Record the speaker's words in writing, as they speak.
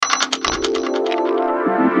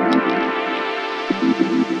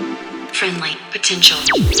friendly potential.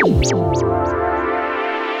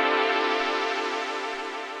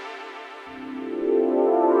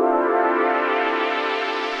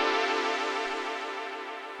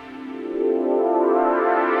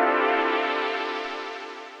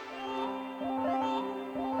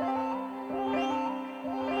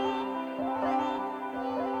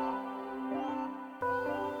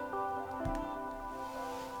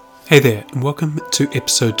 Hey there, and welcome to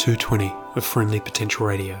episode 220 of Friendly Potential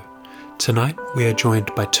Radio. Tonight we are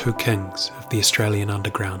joined by two kings of the Australian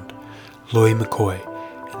underground, Louis McCoy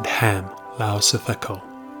and Ham Laosithakul.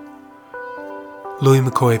 Louis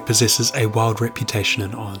McCoy possesses a wild reputation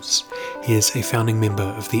in Oz. He is a founding member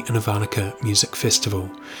of the Invernaca Music Festival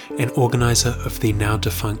and organiser of the now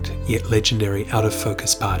defunct yet legendary Out of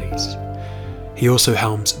Focus parties. He also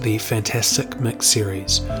helms the Fantastic Mix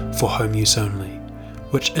series for home use only,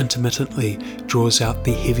 which intermittently draws out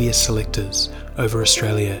the heaviest selectors over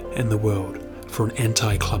Australia and the world for an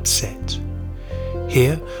anti-club set.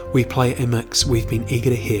 Here we play a mix we've been eager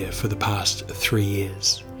to hear for the past 3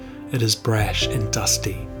 years. It is brash and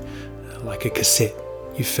dusty, like a cassette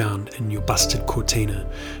you found in your busted Cortina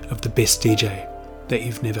of the best DJ that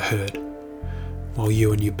you've never heard, while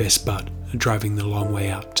you and your best bud are driving the long way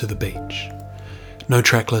out to the beach. No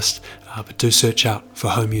track list, but do search out for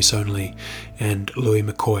Home Use Only and Louis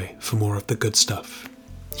McCoy for more of the good stuff.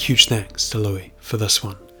 Huge thanks to Louis for this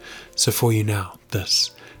one. So for you now,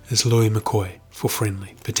 this is Louis McCoy for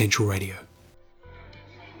Friendly Potential Radio.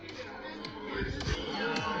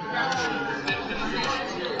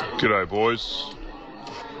 G'day boys,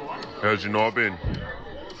 how's your night been?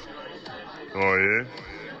 Oh yeah?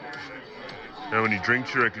 How many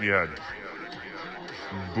drinks you reckon you had?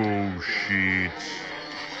 Bullshit.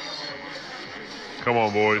 Come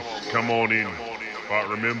on boys, come on in. But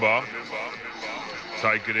remember,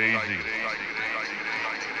 take it easy.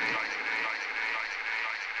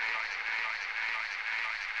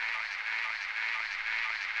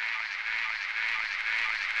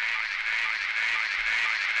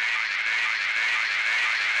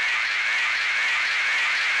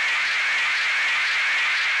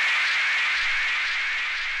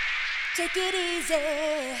 Take it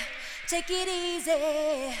easy, take it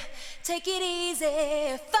easy, take it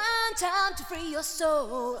easy. Find time to free your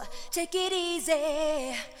soul. Take it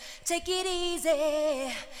easy, take it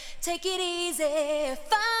easy, take it easy.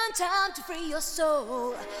 Find time to free your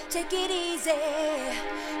soul. Take it easy,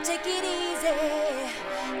 take it easy,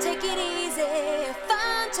 take it easy.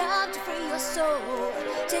 Find time to free your soul.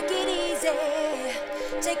 Take it easy,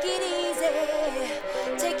 take it easy,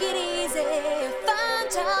 take it easy. Find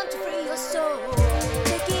time to free your soul.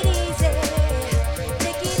 Take it easy,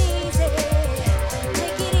 take it easy,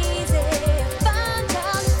 take it easy. Find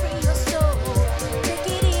time to free your soul. Take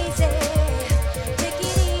it easy, take it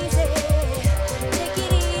easy,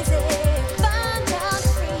 take it easy. Find time to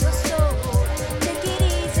free your soul. Take it easy,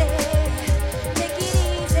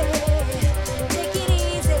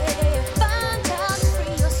 take it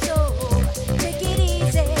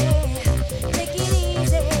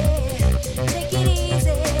easy, take it easy.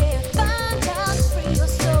 Find time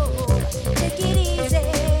to free your soul.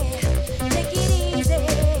 Take it easy, take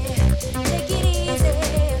it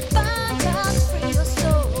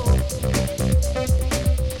easy, take it easy. Find time to free your soul. Take it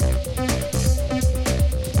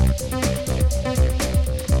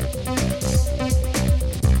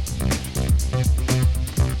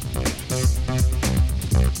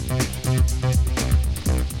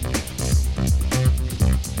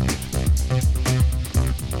take it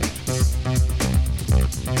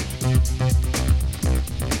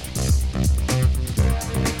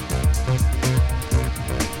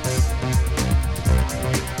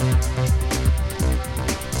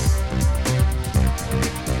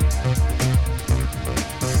easy,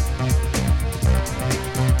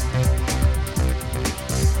 take it easy.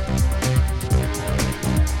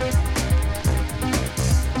 Find time to free your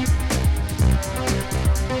soul.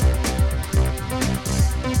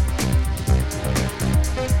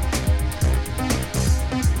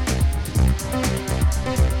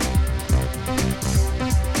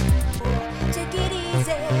 Take it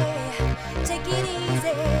easy, take it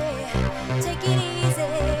easy, take it easy.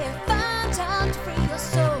 Find time to free your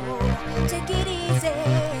soul. Take it easy,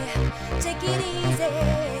 take it easy,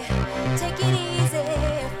 take it easy.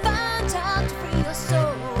 Find time to free your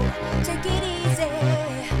soul. Take it easy,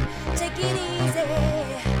 take it easy,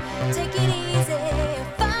 take it easy.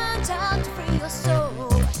 Find time to free your soul.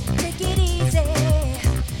 Take it easy,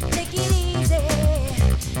 take it easy,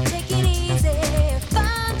 take it easy.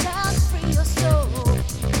 Find time to free your soul.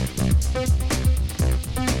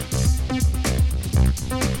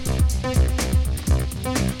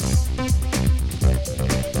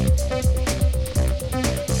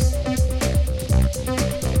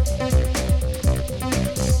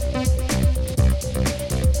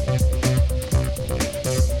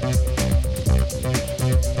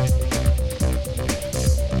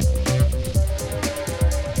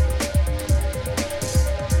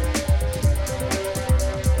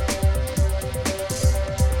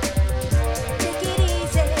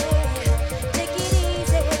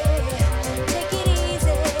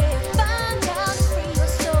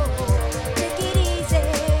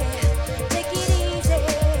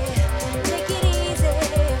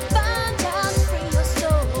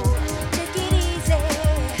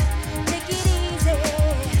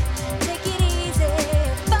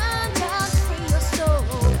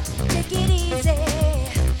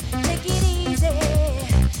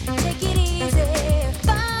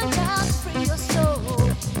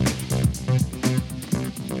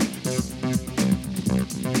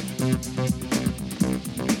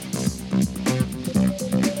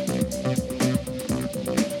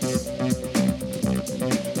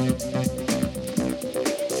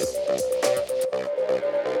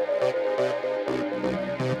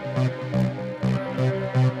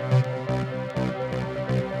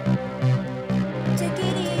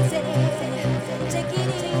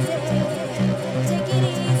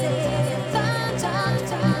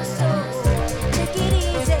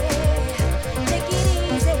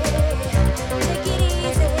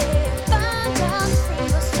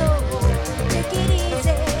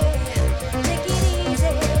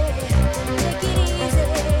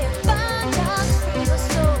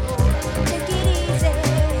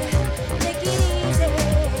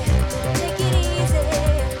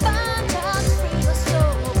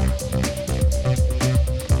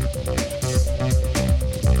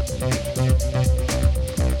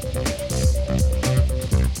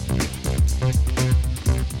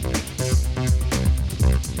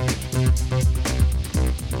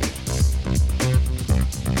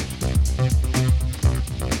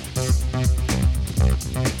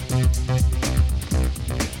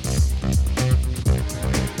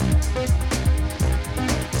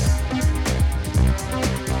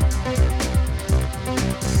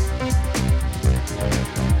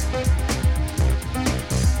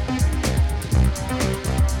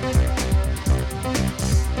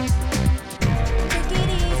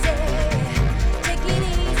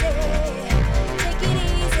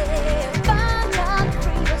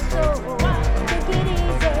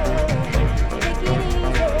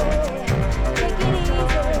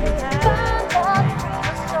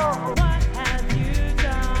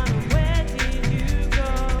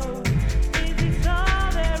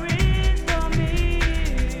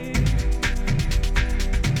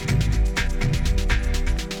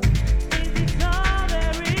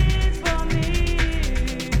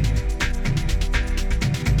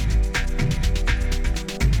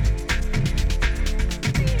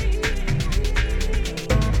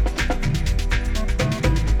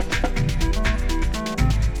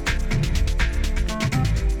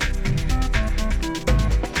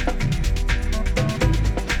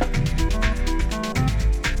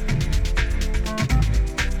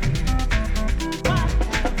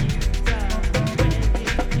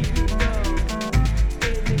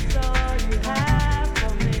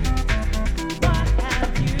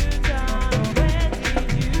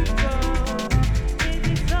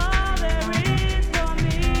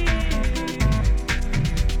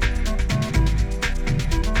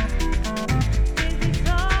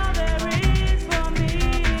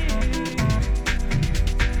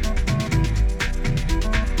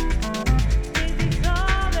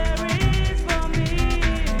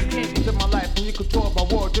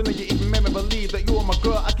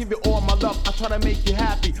 try to make you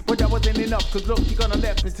happy, but that wasn't enough. Cause look, you're gonna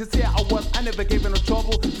left me. Sincere I was, I never gave you no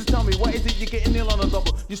trouble. Just tell me, what is it you're getting ill on a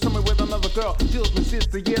double? You saw me with another girl, deals with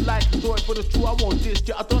sister. Yeah, like the story, but it's true, I won't diss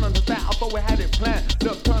you. I don't understand, I thought we had it planned.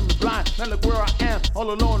 Look, turn me blind, now look where I am.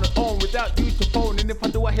 All alone and on, without you to phone. And if I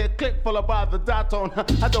do, I hear click, followed by the dot tone.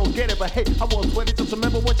 I don't get it, but hey, I won't sweat it. Just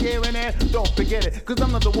remember what you're hearing and don't forget it. Cause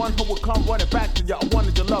I'm not the one who will come running back to you. I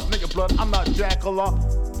wanted your love, nigga blood, I'm not Dracula.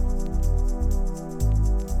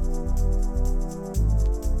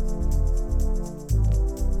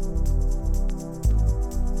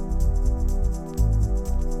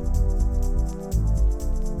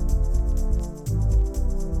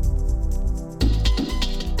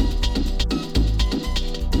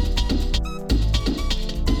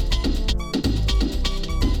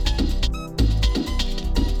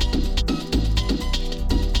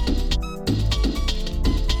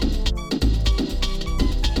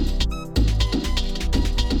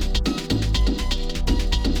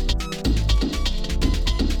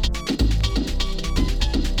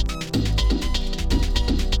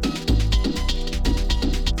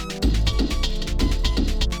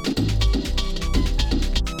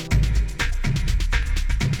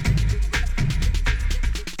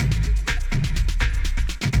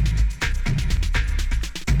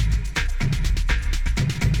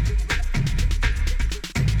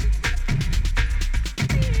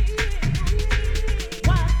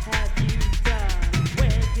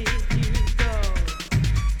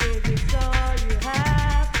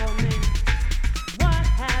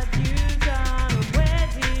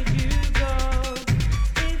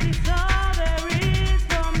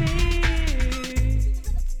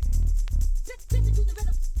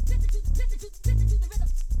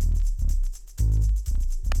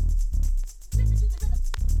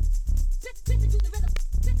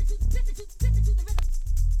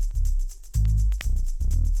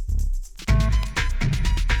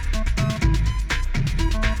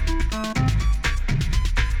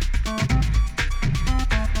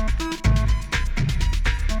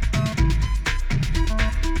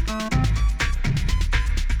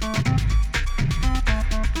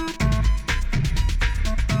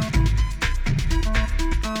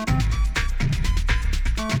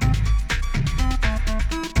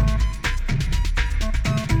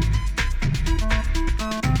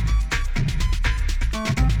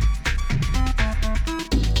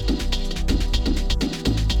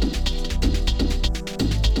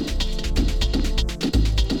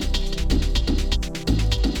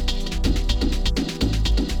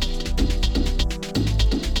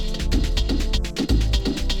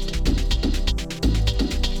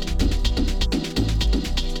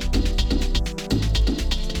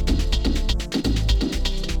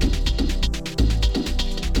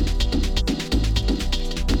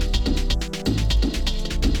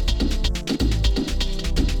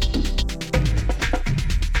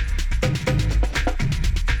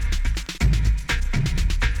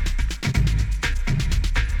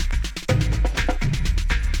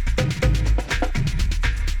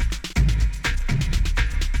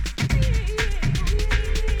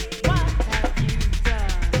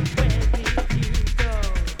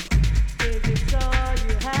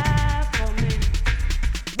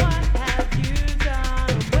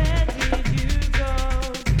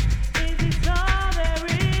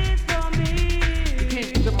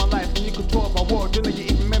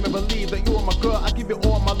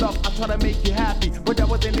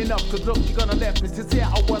 Cause look, you're gonna left me. Sincere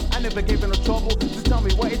I was, I never gave you no trouble. Just tell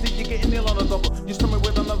me, what is it you're getting ill on a double? You saw me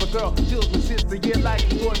with another girl, deals with sister. Yeah, like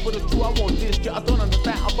the story, but it's true, I won't diss you. I don't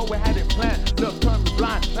understand, I thought we had it planned. Look, turn me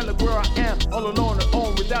blind, now look where I am. All alone and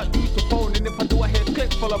on, without you to phone. And if I do, I hear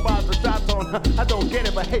click, followed by the dot tone. I don't get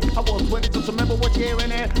it, but hey, I won't sweat it. Just remember what you're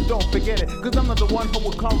hearing and don't forget it. Cause I'm not the one who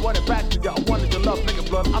will come running back to you. I wanted your love, nigga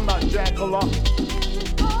blood, I'm not Dracula.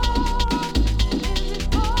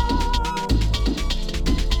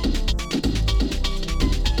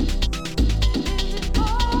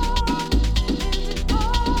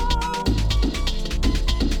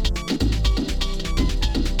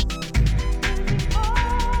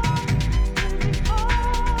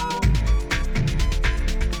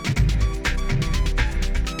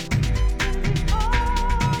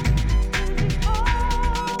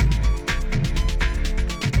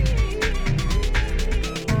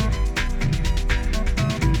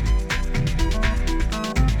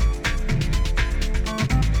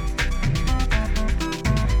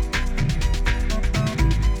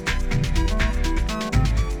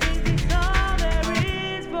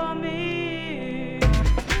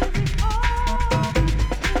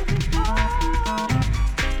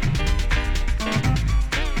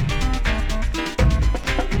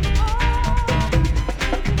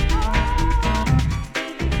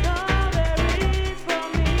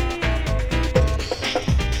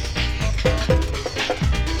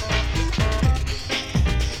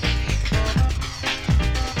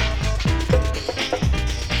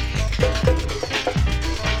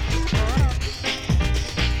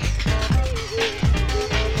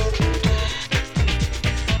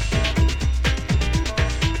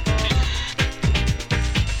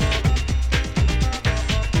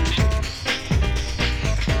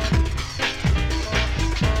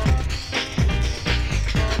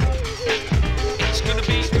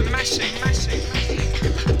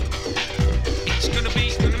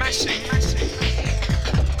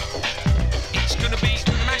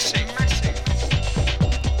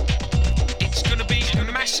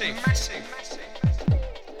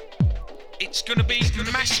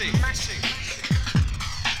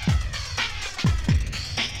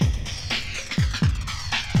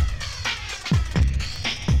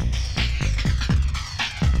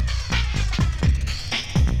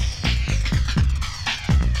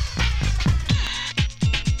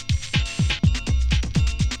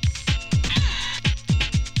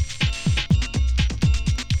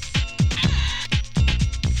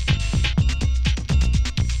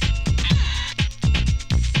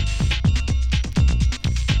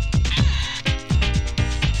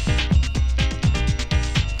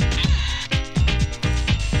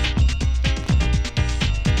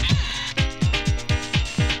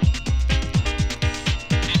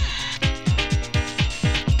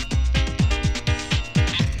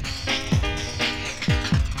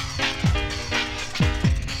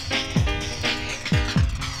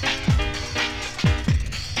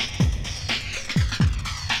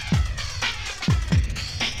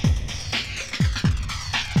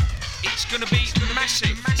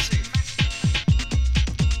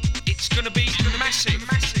 gonna be massive.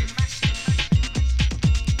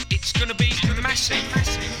 It's gonna be massive.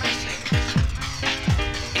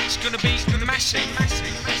 It's gonna be massive.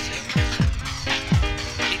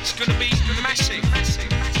 It's gonna be massive.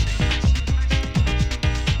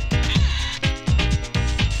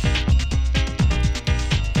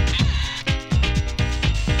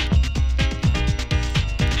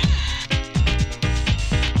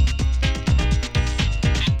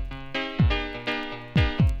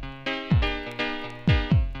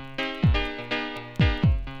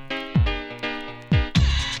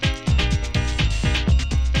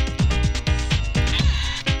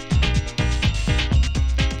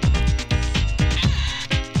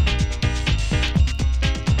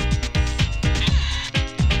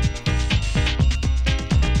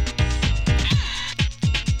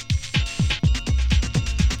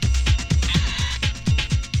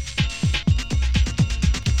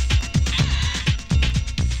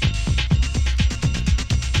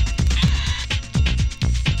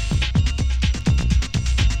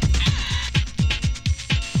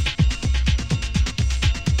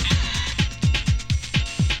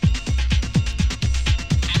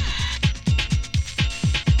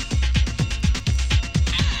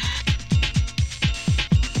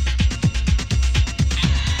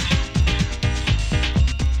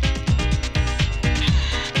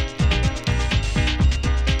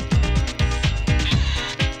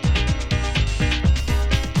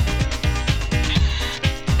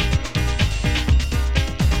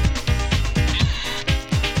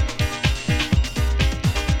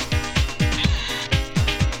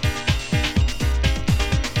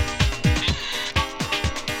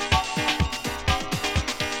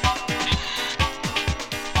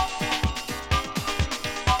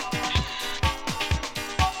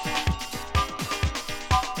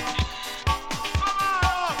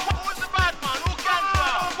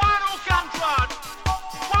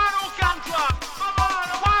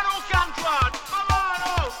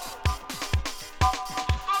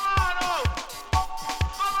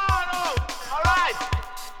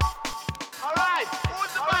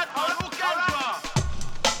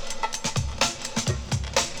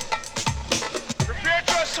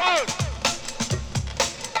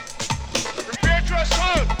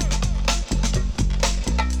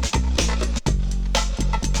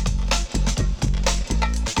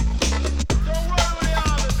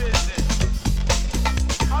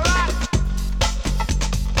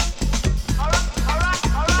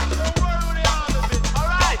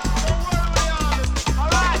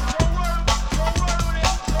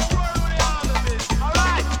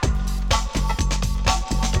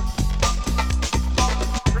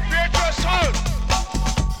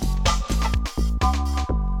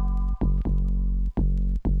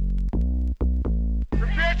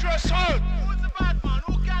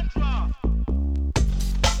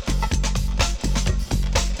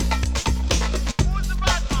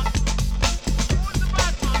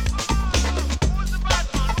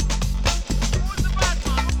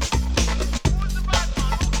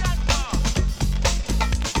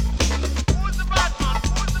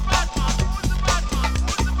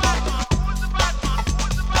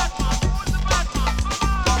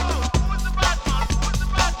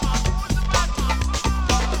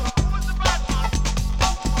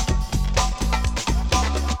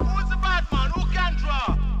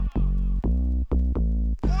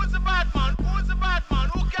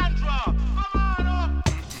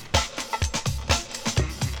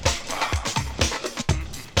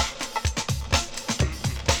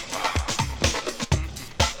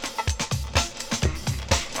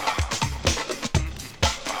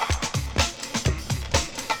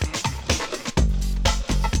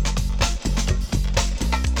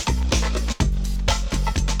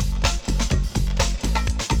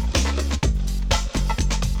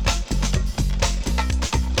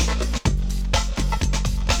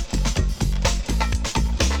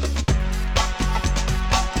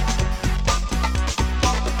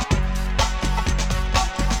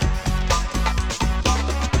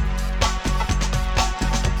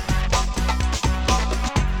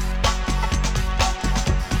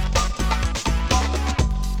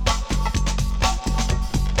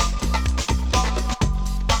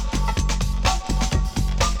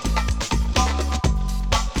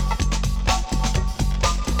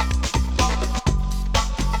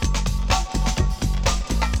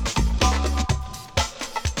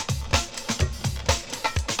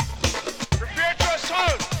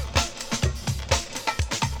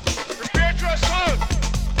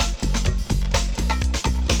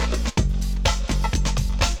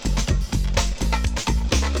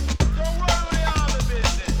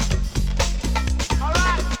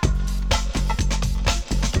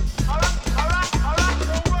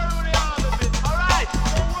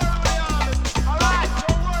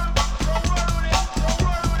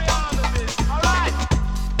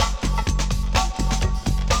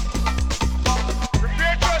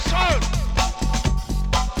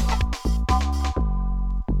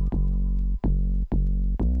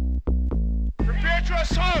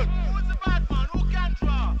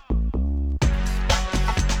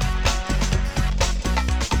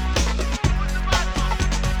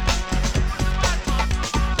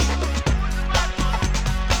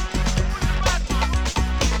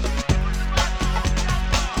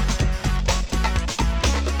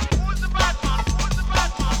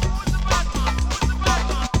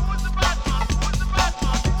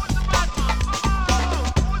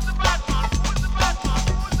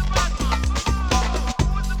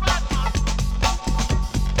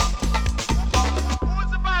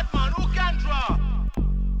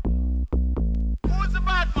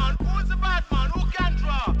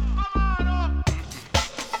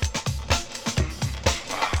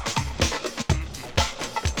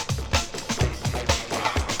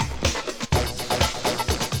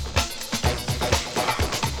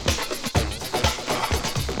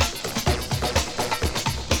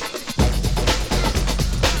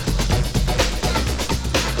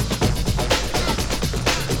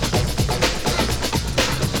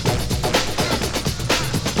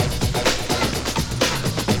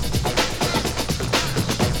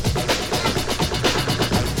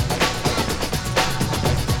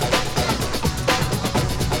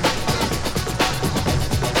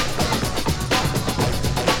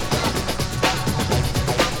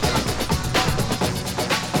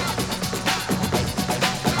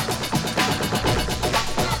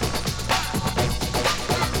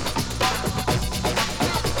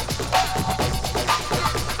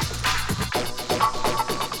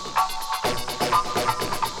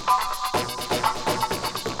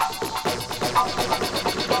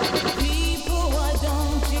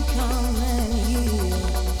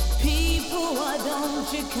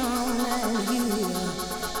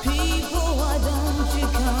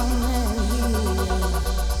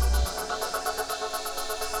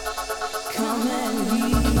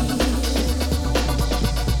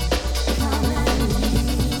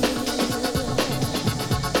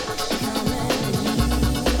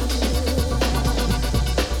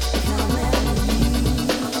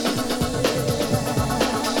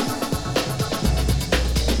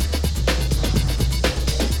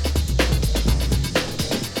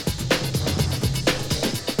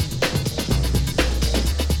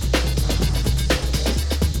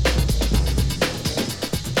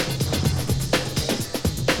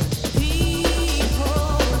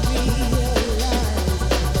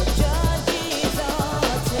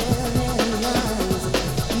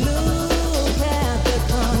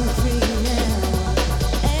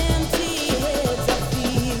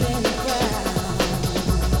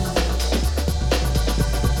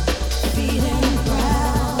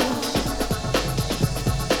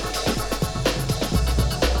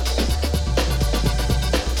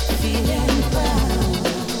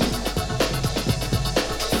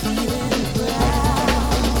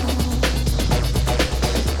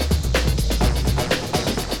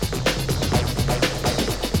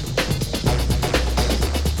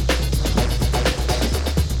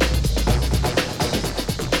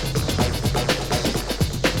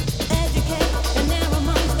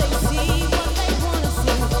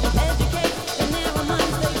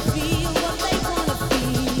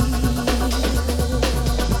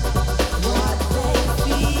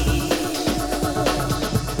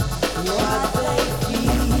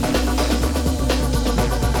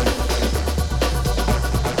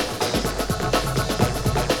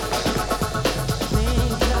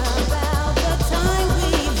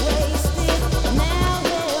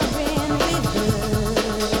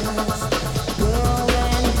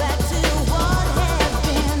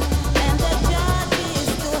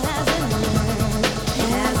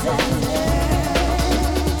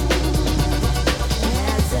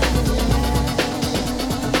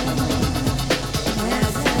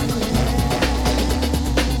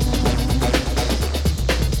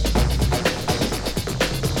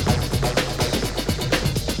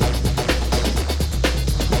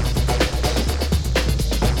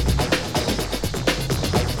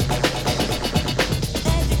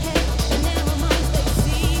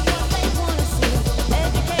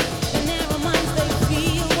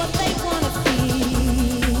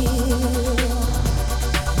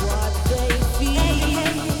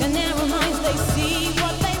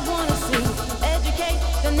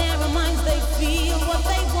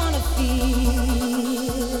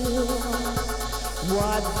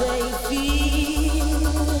 what they feel.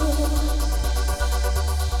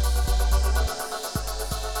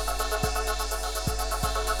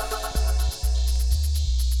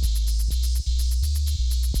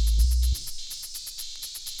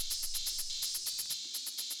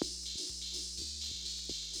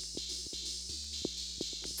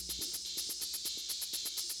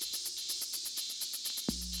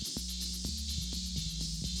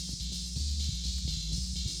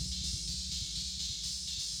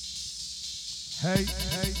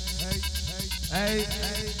 Hey,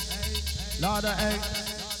 Lord, hey.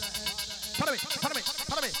 Follow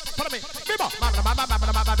me. Bimbo.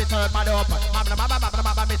 Mama, me turn my up.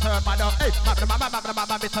 Mama, me turn my up. Hey, mama, me turn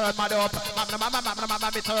my up.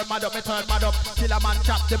 Mama, me turn my up. Kill a man,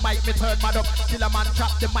 chop the mic, me turn my up. Kill a man,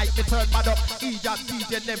 chop the mic, me turn my up.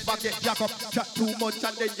 DJ never get jack up. Chat too much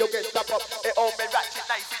and then you get stop up. Hey, oh, me ratchet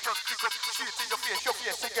nice, it just kick up. Shoot in your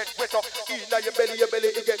face, it get wet up. In your belly,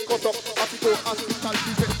 it get cut up. As you go hospital,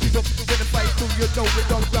 you get pick up. When the fight through, you know it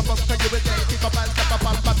don't grab up. So you will get kick up and step up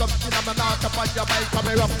and back up. In a man out up on your mic, come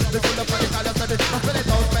here up. The full of money, I just said it. Spell it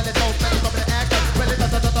out, spell it out, spell it up in the act. Spell it out,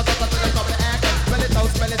 spell it up in the act. Spell it out,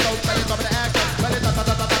 spell it out, spell it up in the act. Spell it out,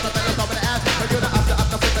 spell it up in the act. But you're the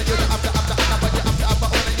after foot, and you're the after, but you're after,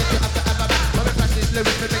 only you after. When we practice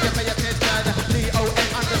lyrics, we make you pay attention. D-O-N,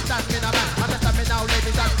 understand me now, man. Understand me now,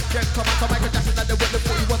 ladies and gentlemen. So Michael Jackson and the Whitney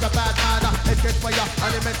thought he was a bad man. Head get fire,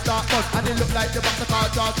 and he meant start bust. And he looked like the box of car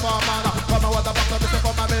transformer. From a water box, Mr.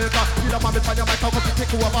 from America. You don't want me from your mic, how come you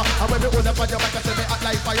take over? And when we hold up on your mic, I say me act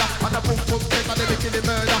like fire. And the boom boom case, and they be killing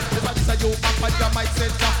murder. This one is a you up on your mic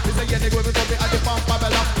center. This a yenny where we go be at the farm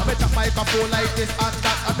Pamela. I make a microphone like this and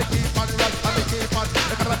that. And me keep on run, and me keep on.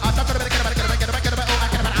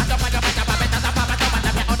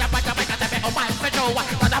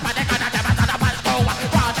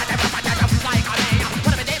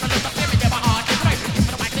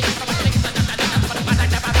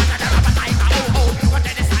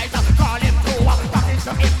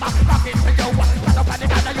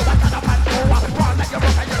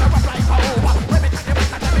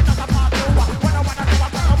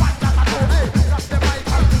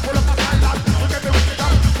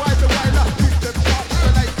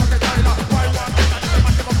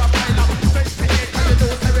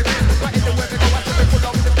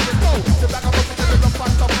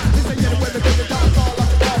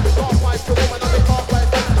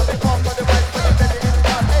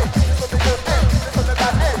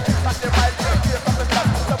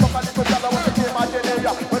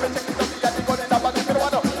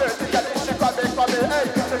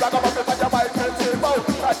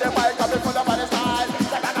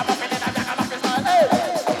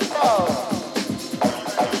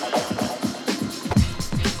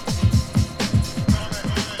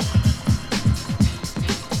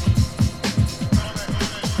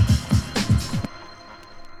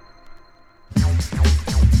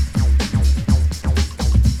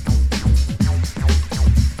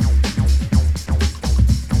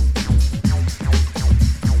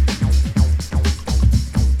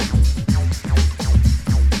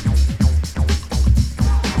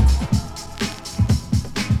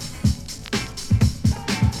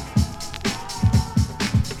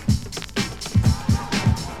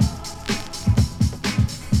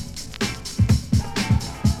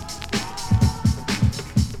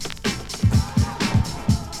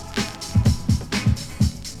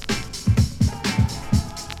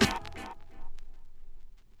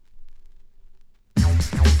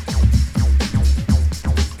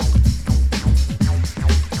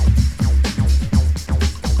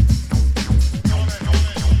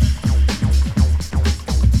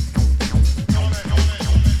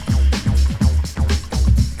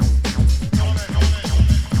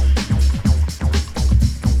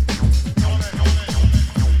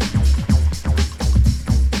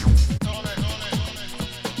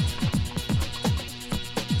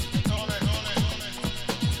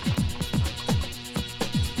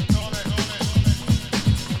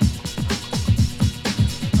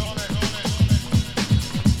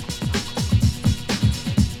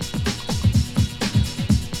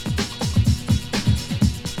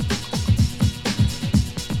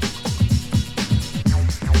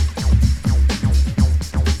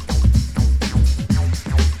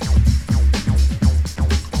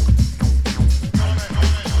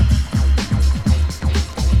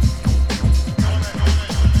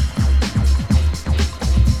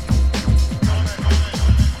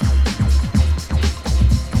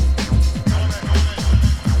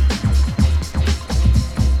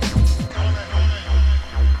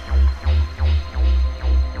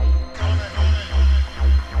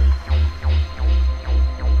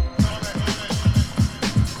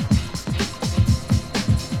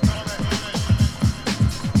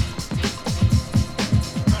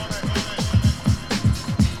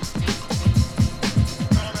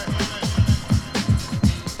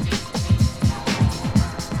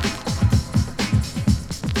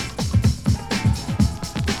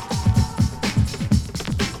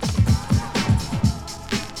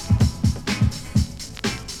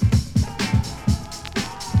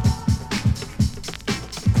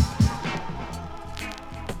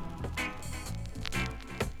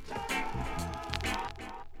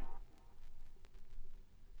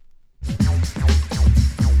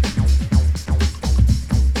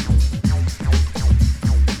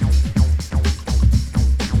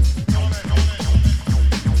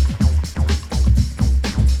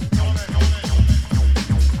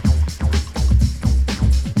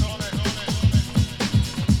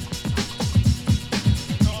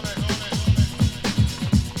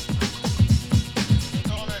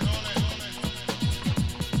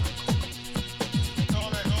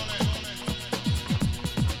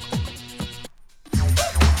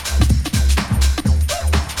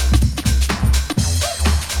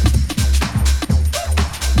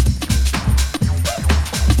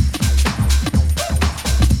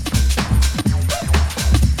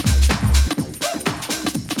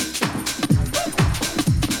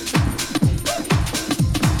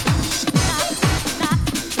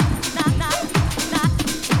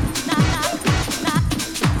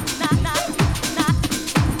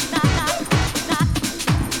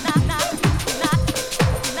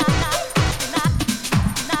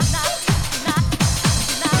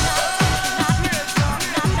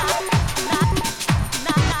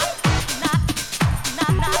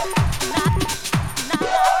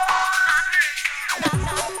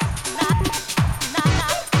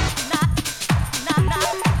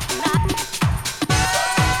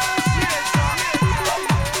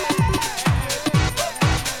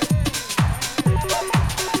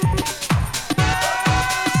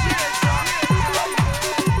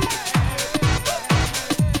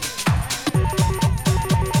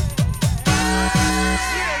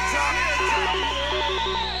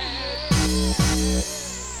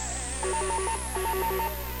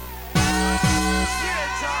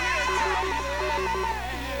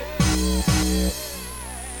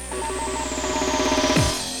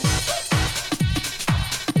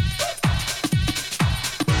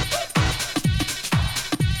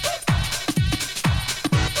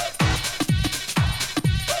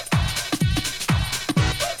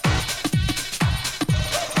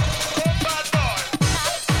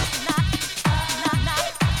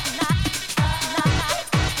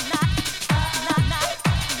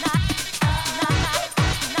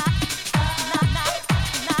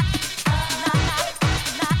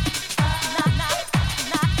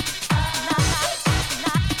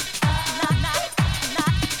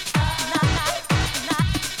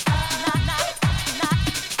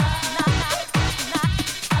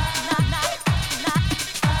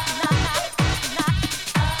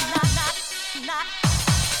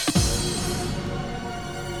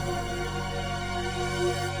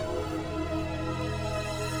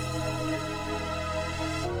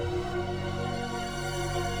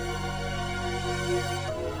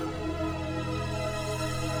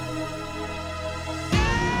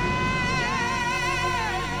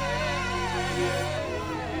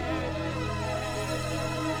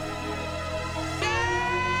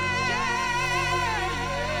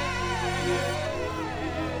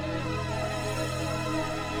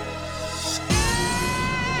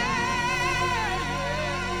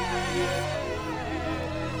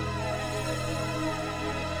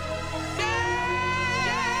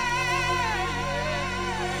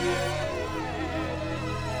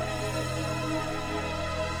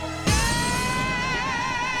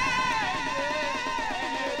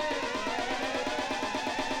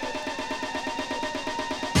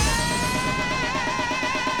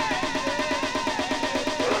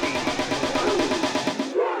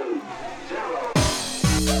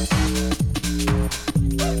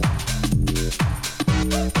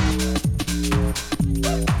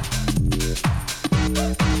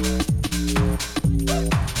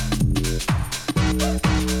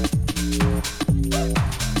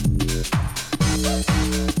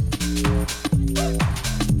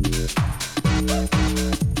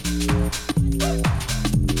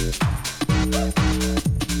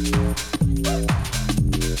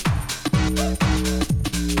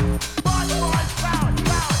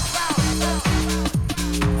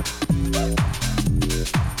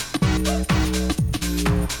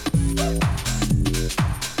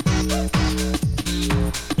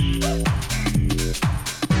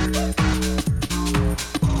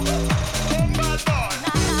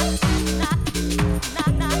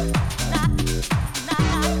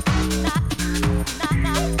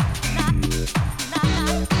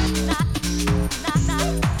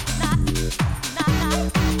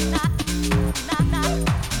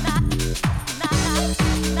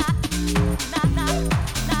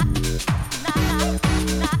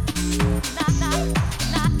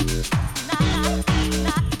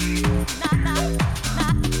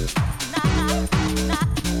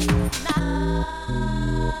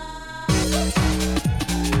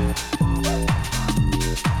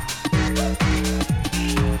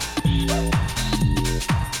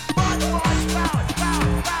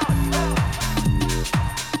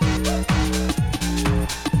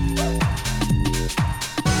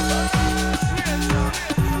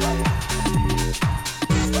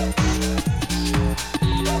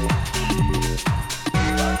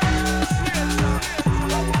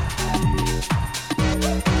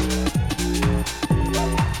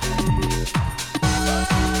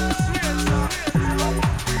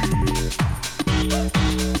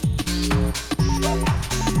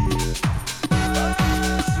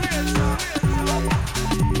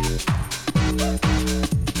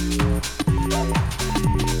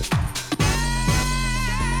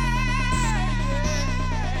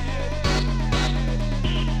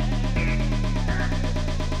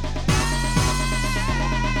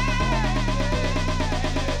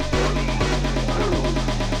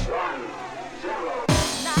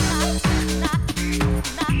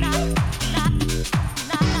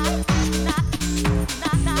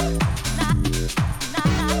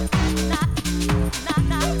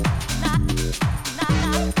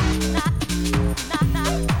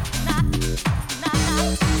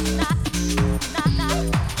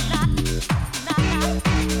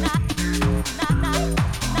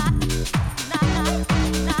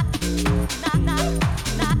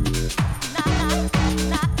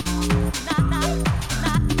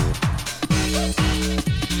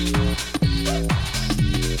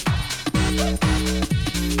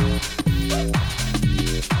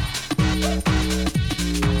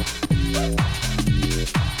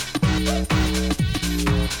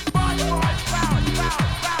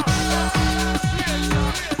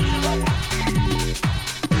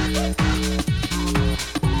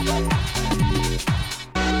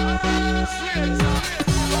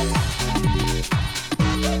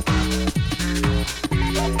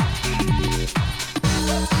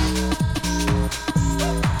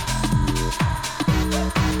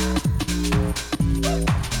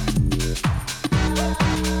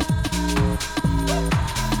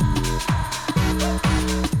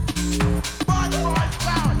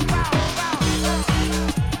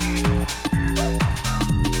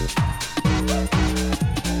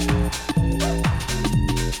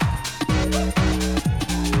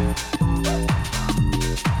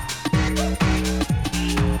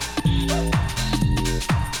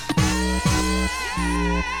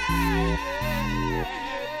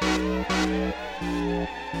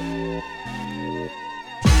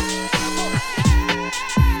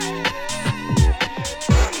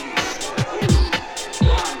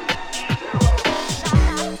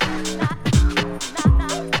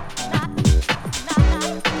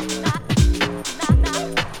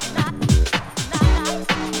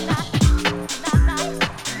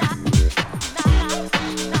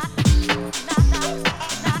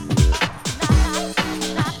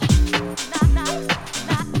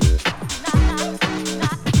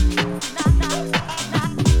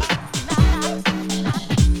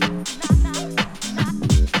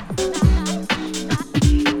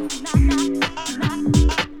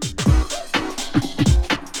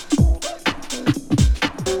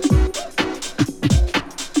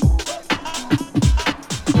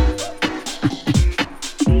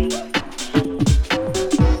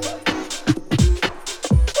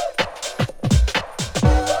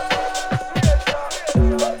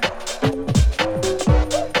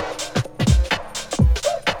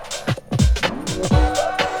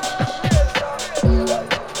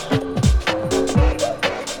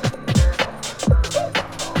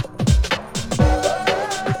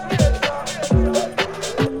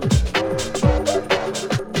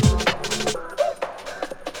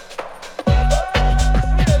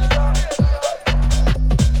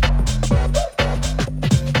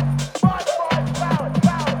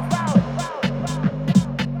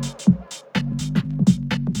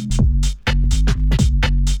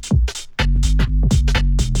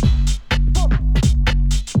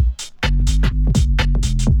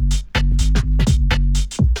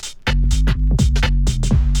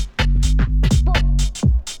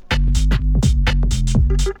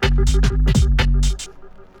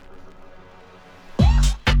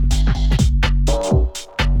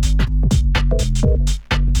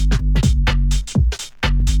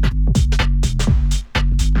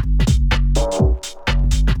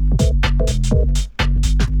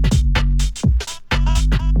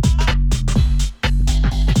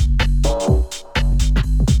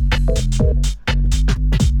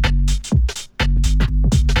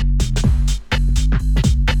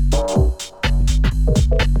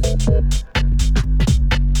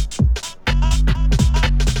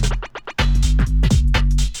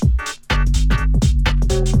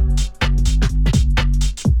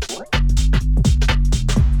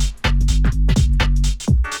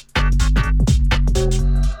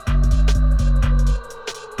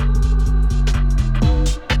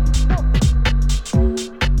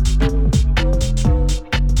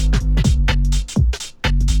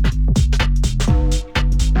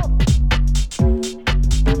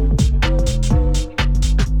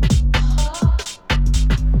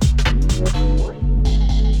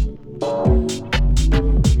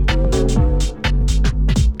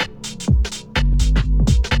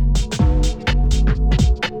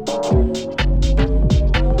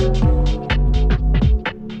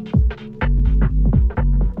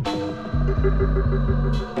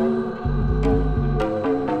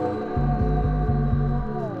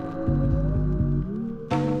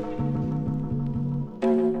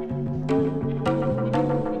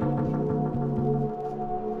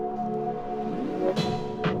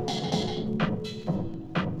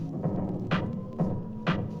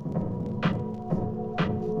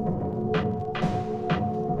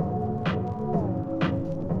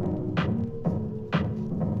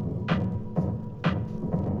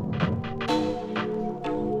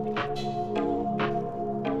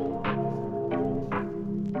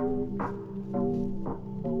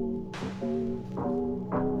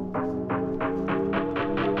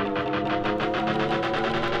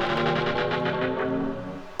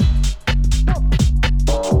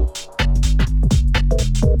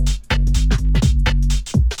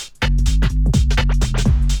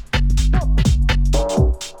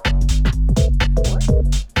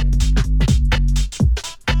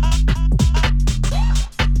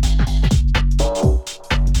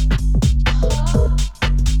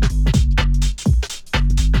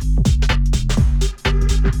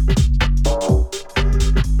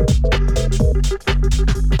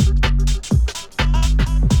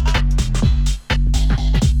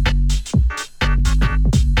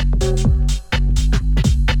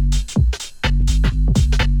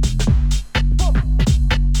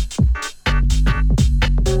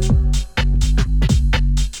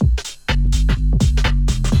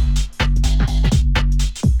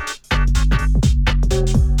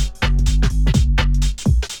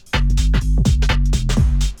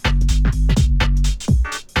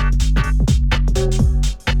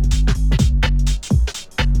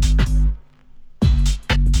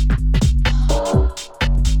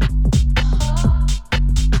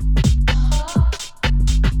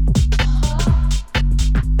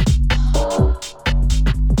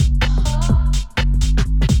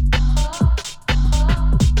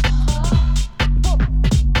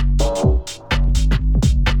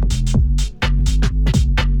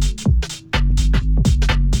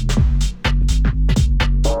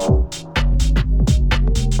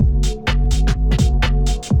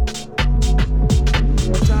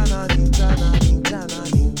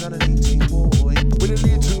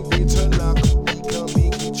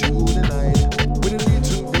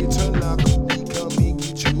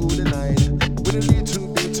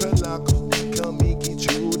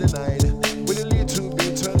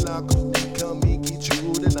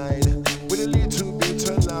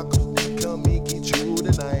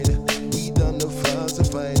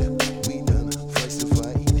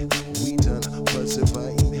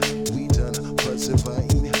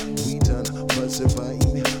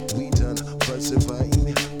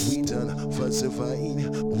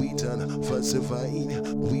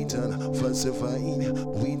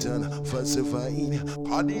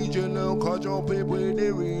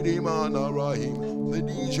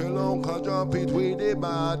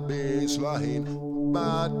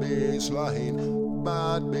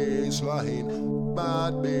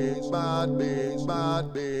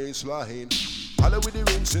 Holla with the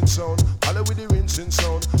rinsing sound, holla with the rinsing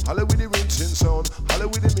sound, holla with the rinsing sound, holla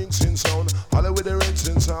with the mixing sound, holla with the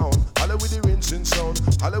rinsing sound, holla with the rinsing sound,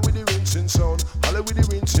 holla with the rinsing sound, holla with the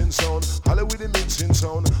rinsing sound, holla with the mixing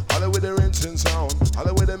sound, holla with the rinsing sound,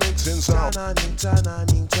 holla with the mixing sound.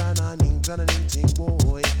 Ting boy. Ting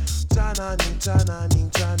boy.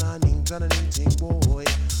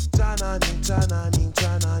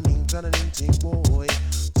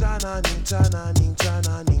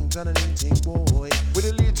 Boy. With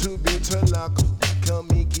a little bit of luck, we can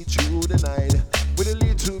make it through the night. With a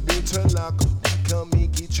little bit of luck, we can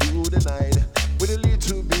make it through the night. With a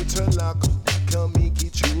little bit of luck, we can make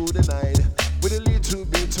it through the night. With a little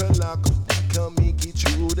bit of luck, we can make it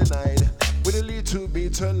through the night. With a little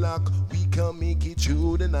bit of luck, we can make it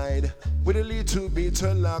through the night. With a little bit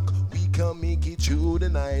of luck, we can can make it through the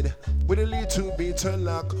night. With a little bit of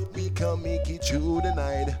luck, we can make it through the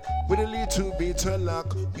night. With a little bit of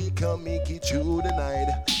luck, we can make it through the night.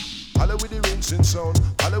 Holla with the rinsing sound,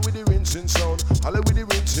 holla with the rinsing sound, holla with the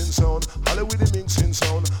rinsing sound, holla with the mixing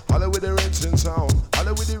sound, holla with the rinsing sound,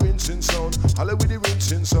 holla with the rinsing sound, holla with the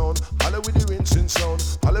rinsing sound, holla with the rinsing sound,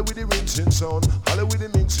 holla with the rinsing sound, holla with the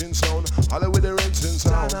mixing sound, holla with the rinsing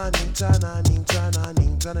sound. Tana ning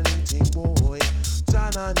ting boy.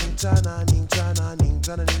 Tana ning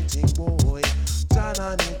ting boy.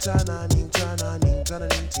 Tana ning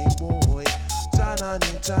boy.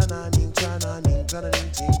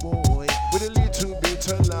 Tana-ning, boy. With a little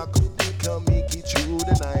bit of luck, we can make it through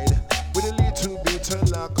the night. With a little bit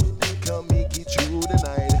of luck, we can make it through the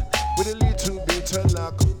night. With a little bit of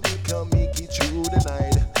luck, we can make it through the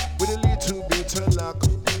night. With a little bit of luck,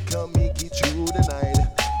 we can make it through the night.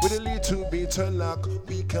 With a little bit of luck,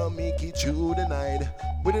 we can make it through the night.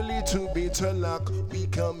 With a little bit of luck, we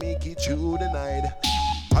can make it through the night.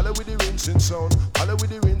 Holla with the rinsing sound, holla with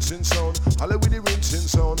the rinsing sound, holla with the rinsing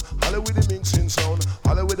sound, holla with the mixing sound,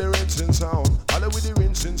 holla with the rinsing sound, holla with the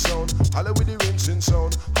rinsing sound, holla with the rinsing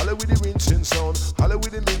sound, holla with the rinsing sound, holla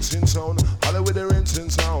with the mixing sound, holla with the rinsing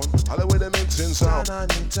sound, holla with the mixing sound.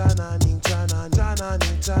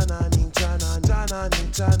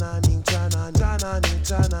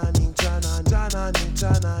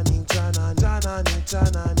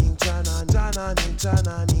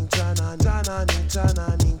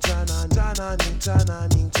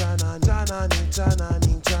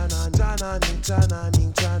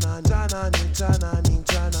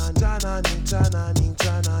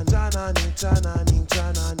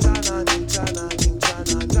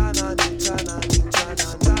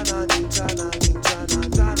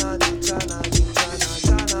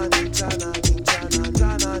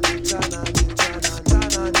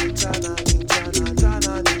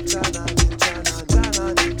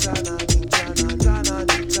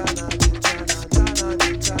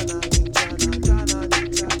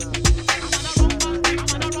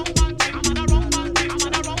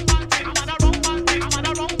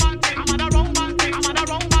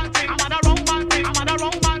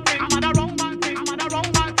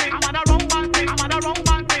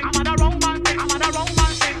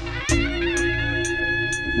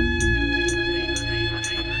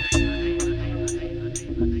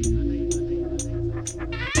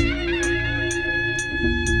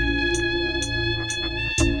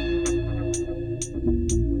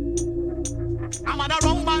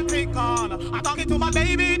 I'm talking to my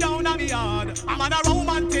baby down on the yard. I'm on a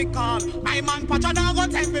romantic call. My man Pacha now go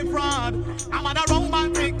take me fraud. I'm on a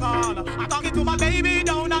romantic call. I'm talking to my baby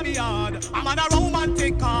down on the yard. I'm on a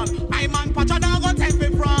romantic call. My man Pacha now go take me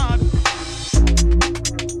fraud.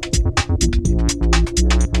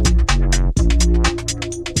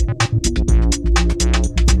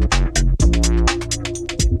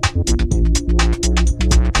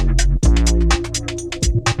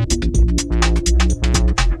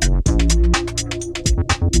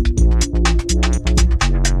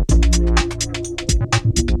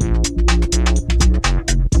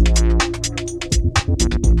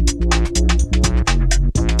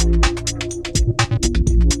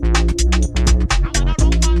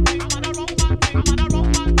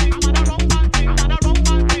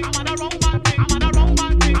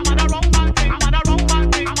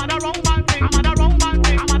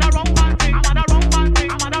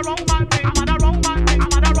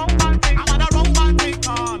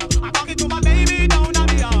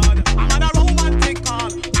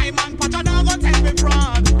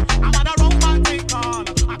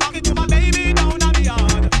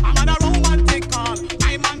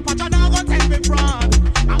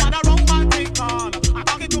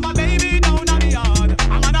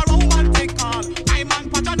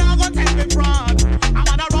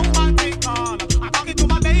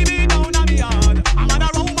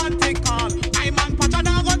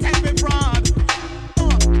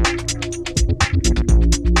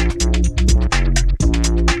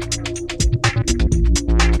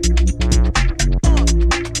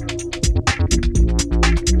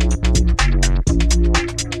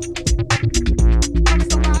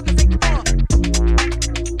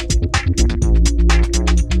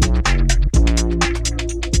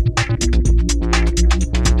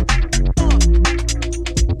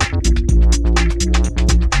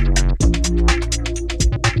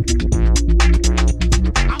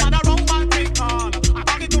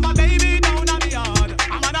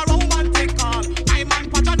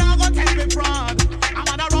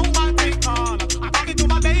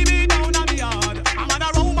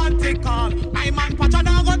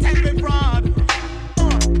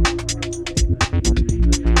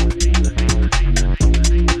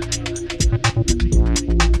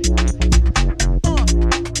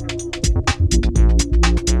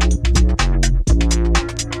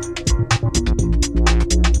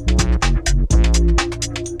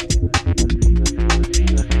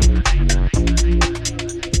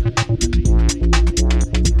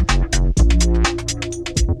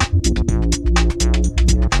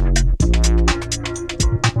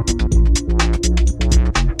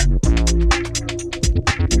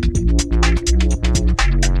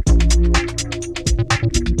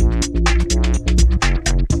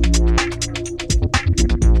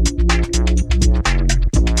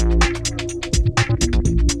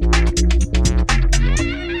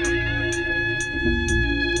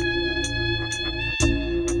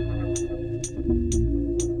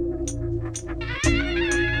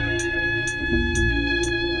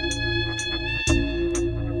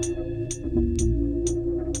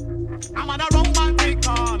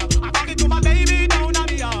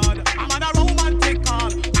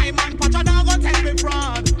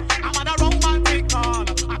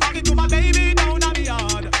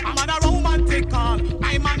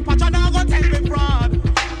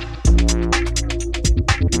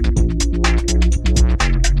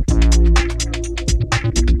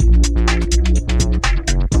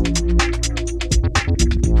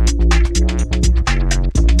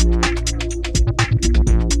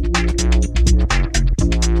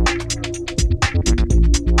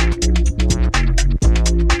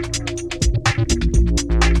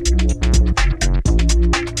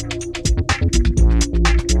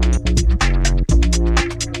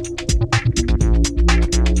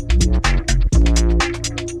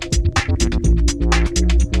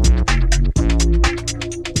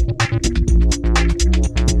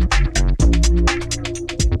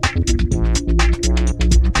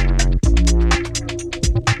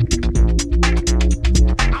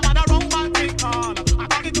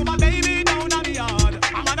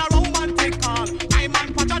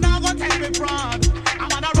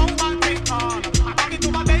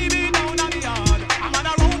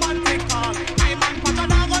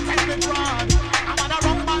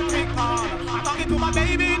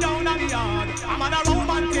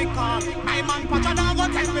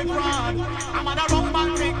 me fraud. I'm on a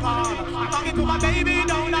romantic call. I'm talking to my baby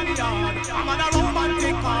down on the yard. I'm on a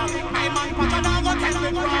romantic call. My man Pacha now go tell me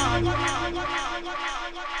fraud.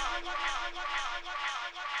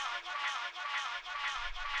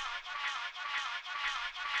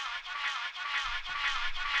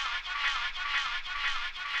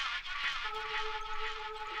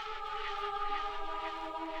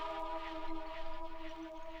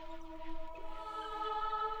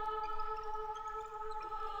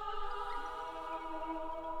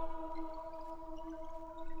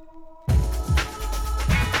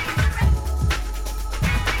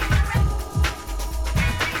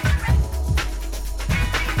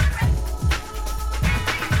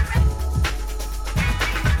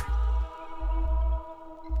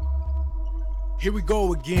 Here we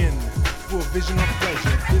go again, for a vision of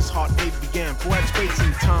pleasure. This heartache began, for at space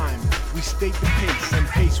and time. We state the pace, and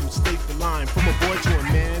pace will state the line. From a boy to a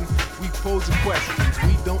man, we pose the questions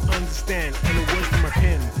we don't understand. And the words from our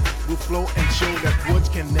pen will flow and show that words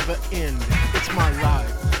can never end. It's my life,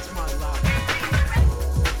 it's my life.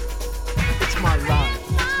 It's my life,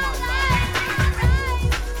 it's my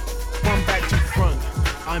life. From back to front,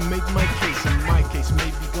 I make my case, and my case may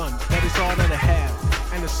be begun. That is all that I have.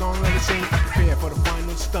 And the song that I sing, I prepare for the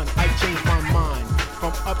final stunt. I change my mind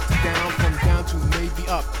from up to down, from down to maybe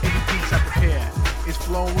up. Every piece I prepare is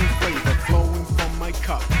flowing flavor, flowing from my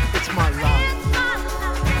cup. It's my life.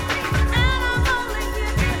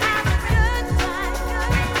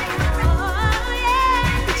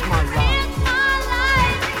 It's my life.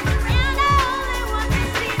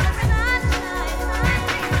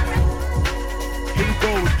 Here we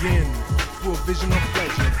go again, for a vision of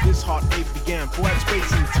pleasure. This heartache began, for at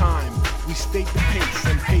space and time. We state the pace,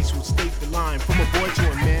 and pace will state the line. From a boy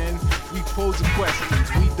to a man, we pose the questions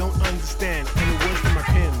we don't understand. And the words from my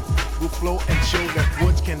pen will flow and show that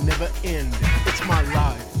words can never end. It's my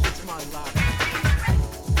life. It's my life.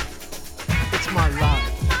 It's my life.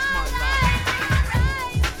 It's my life.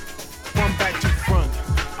 From back to front,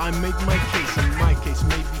 I make my case, and my case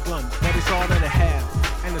may be begun. That is all that I have.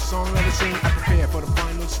 And the song that I sing, I prepare for the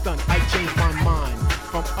final stunt. I change my mind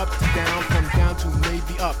from up to down, from down to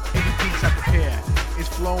maybe up. Every piece I prepare is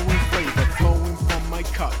flowing flavor, flowing from my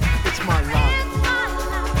cup. It's my life.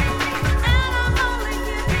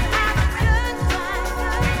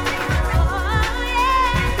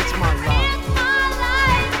 It's my life.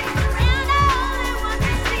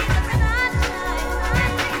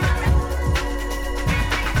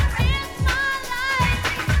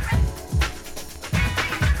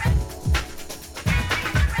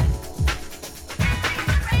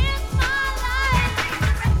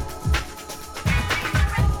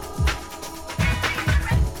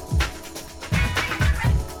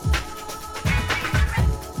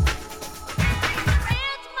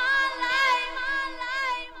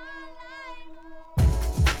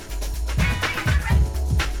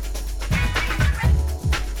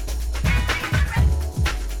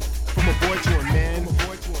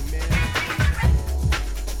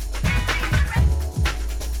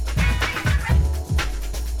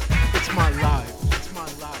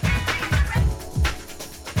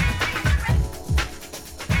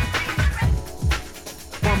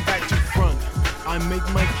 I make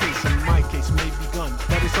my case, and my case may be begun.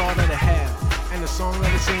 That is all that I have. And the song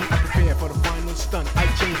that I sing, I prepare for the final stunt. I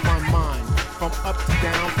change my mind from up to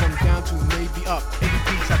down, from down to maybe up. Every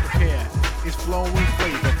piece I prepare is flowing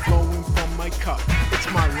flavor, flowing from my cup.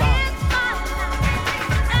 It's my life.